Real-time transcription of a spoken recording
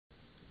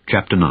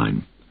Chapter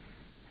 9.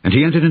 And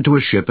he entered into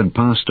a ship, and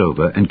passed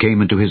over, and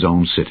came into his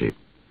own city.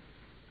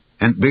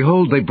 And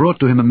behold, they brought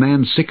to him a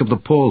man sick of the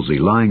palsy,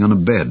 lying on a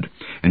bed.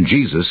 And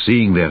Jesus,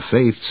 seeing their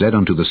faith, said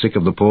unto the sick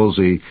of the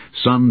palsy,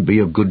 Son, be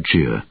of good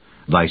cheer,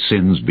 thy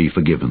sins be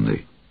forgiven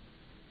thee.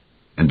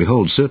 And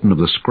behold, certain of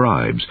the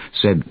scribes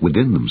said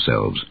within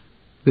themselves,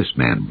 This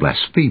man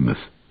blasphemeth.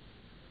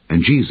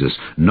 And Jesus,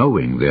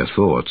 knowing their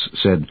thoughts,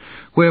 said,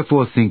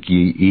 Wherefore think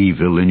ye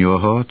evil in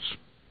your hearts?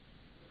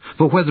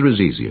 For whether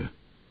is easier,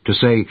 to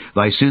say,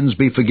 Thy sins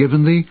be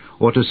forgiven thee,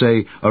 or to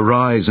say,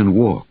 Arise and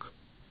walk?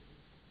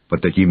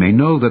 But that ye may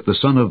know that the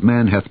Son of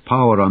Man hath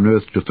power on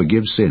earth to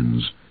forgive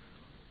sins.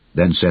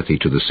 Then saith he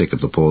to the sick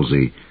of the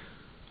palsy,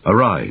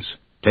 Arise,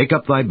 take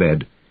up thy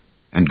bed,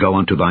 and go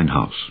unto thine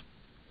house.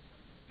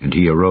 And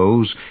he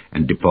arose,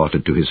 and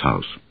departed to his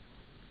house.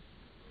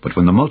 But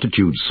when the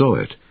multitude saw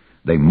it,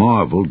 they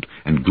marveled,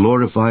 and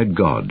glorified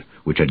God,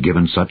 which had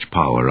given such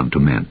power unto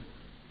men.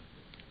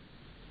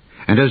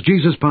 And as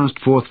Jesus passed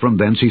forth from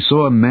thence, he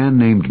saw a man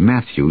named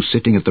Matthew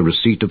sitting at the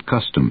receipt of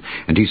custom.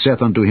 And he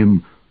saith unto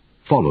him,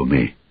 Follow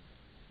me.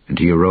 And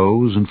he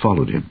arose and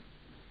followed him.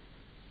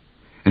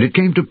 And it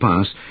came to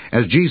pass,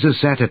 as Jesus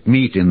sat at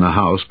meat in the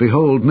house,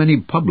 behold, many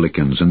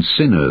publicans and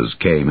sinners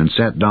came and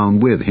sat down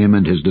with him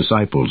and his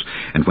disciples.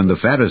 And when the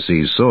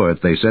Pharisees saw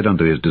it, they said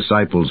unto his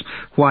disciples,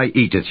 Why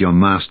eateth your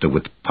master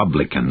with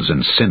publicans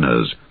and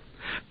sinners?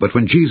 But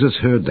when Jesus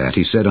heard that,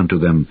 he said unto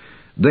them,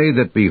 They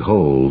that be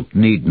whole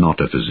need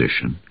not a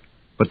physician,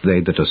 but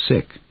they that are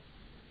sick.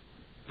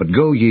 But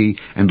go ye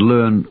and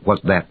learn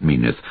what that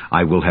meaneth,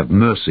 I will have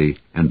mercy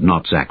and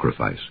not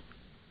sacrifice.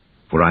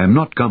 For I am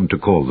not come to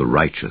call the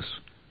righteous,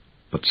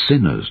 but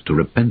sinners to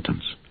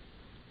repentance.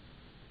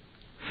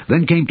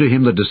 Then came to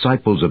him the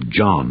disciples of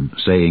John,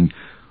 saying,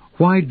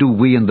 Why do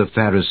we and the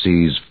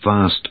Pharisees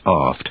fast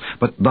oft,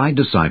 but thy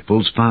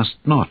disciples fast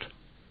not?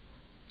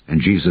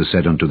 And Jesus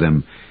said unto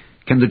them,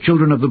 Can the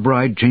children of the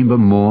bride chamber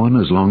mourn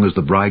as long as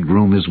the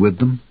bridegroom is with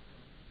them?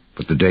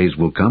 But the days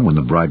will come when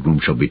the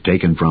bridegroom shall be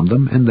taken from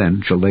them, and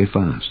then shall they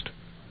fast.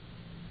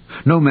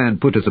 No man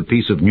putteth a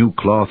piece of new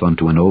cloth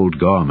unto an old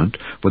garment,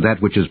 for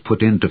that which is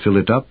put in to fill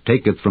it up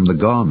taketh from the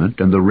garment,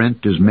 and the rent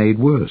is made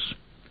worse.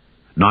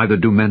 Neither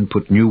do men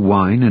put new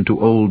wine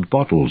into old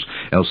bottles,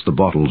 else the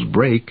bottles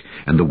break,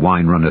 and the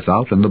wine runneth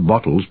out, and the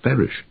bottles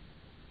perish.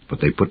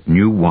 But they put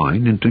new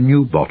wine into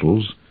new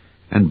bottles,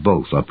 and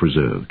both are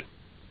preserved.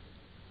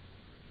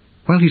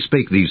 While he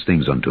spake these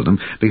things unto them,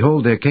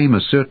 behold, there came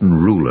a certain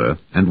ruler,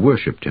 and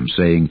worshipped him,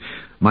 saying,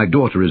 My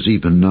daughter is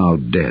even now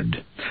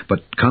dead,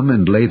 but come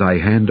and lay thy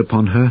hand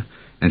upon her,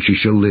 and she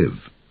shall live.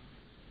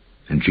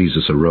 And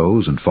Jesus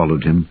arose and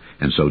followed him,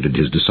 and so did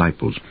his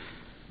disciples.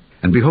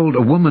 And behold,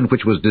 a woman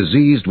which was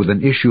diseased with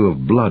an issue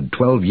of blood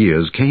 12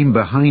 years came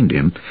behind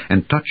him,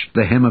 and touched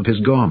the hem of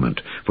his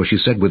garment, for she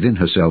said within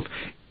herself,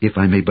 If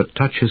I may but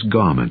touch his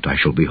garment, I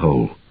shall be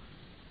whole.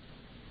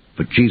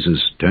 But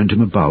Jesus turned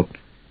him about,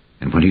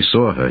 and when he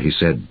saw her, he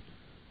said,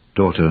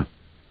 Daughter,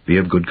 be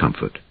of good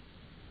comfort.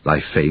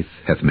 Thy faith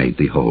hath made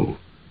thee whole.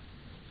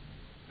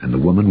 And the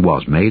woman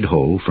was made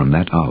whole from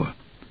that hour.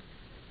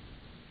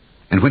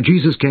 And when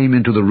Jesus came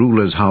into the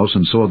ruler's house,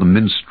 and saw the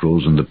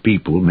minstrels and the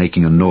people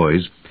making a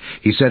noise,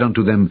 he said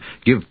unto them,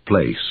 Give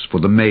place, for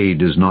the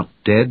maid is not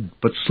dead,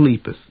 but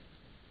sleepeth.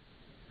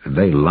 And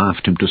they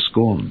laughed him to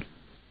scorn.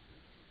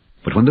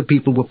 But when the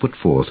people were put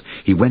forth,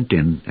 he went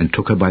in, and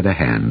took her by the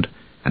hand,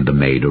 and the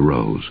maid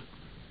arose.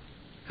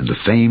 And the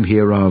fame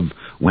hereof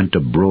went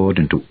abroad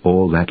into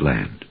all that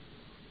land.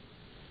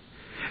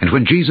 And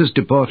when Jesus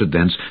departed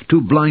thence,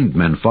 2 blind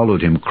men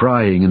followed him,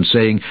 crying and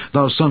saying,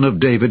 Thou Son of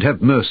David, have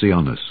mercy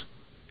on us.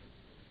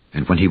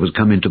 And when he was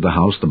come into the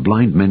house, the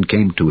blind men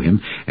came to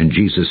him, and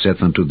Jesus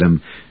saith unto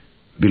them,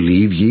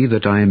 Believe ye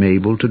that I am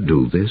able to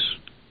do this?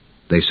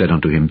 They said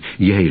unto him,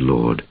 Yea,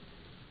 Lord.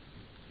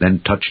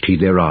 Then touched he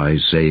their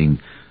eyes, saying,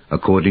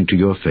 According to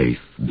your faith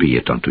be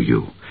it unto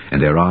you.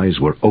 And their eyes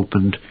were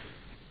opened,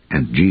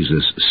 and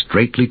Jesus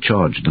straitly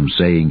charged them,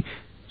 saying,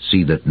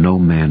 See that no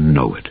man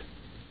know it.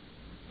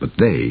 But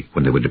they,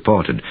 when they were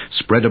departed,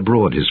 spread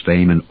abroad his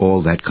fame in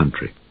all that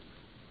country.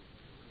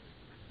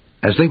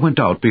 As they went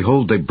out,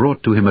 behold, they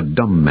brought to him a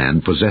dumb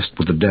man possessed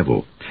with the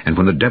devil. And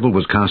when the devil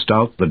was cast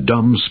out, the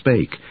dumb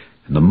spake,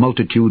 and the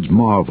multitudes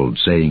marveled,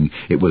 saying,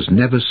 It was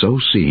never so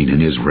seen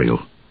in Israel.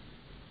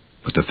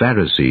 But the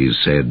Pharisees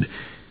said,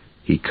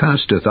 He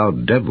casteth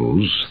out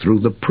devils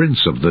through the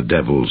prince of the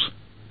devils.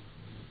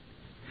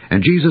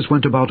 And Jesus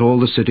went about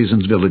all the cities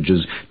and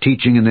villages,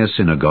 teaching in their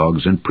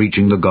synagogues, and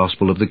preaching the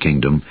gospel of the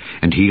kingdom,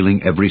 and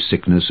healing every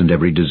sickness and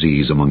every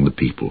disease among the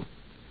people.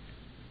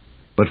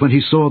 But when he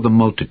saw the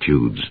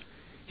multitudes,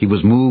 he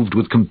was moved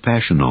with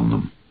compassion on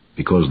them,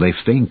 because they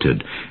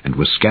fainted, and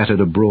were scattered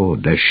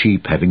abroad, as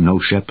sheep having no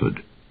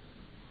shepherd.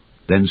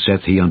 Then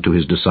saith he unto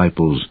his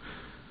disciples,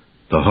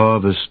 The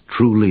harvest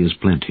truly is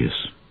plenteous,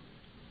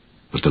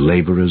 but the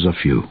laborers are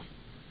few.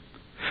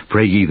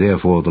 Pray ye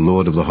therefore the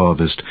Lord of the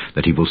harvest,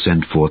 that he will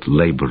send forth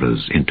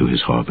laborers into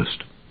his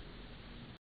harvest.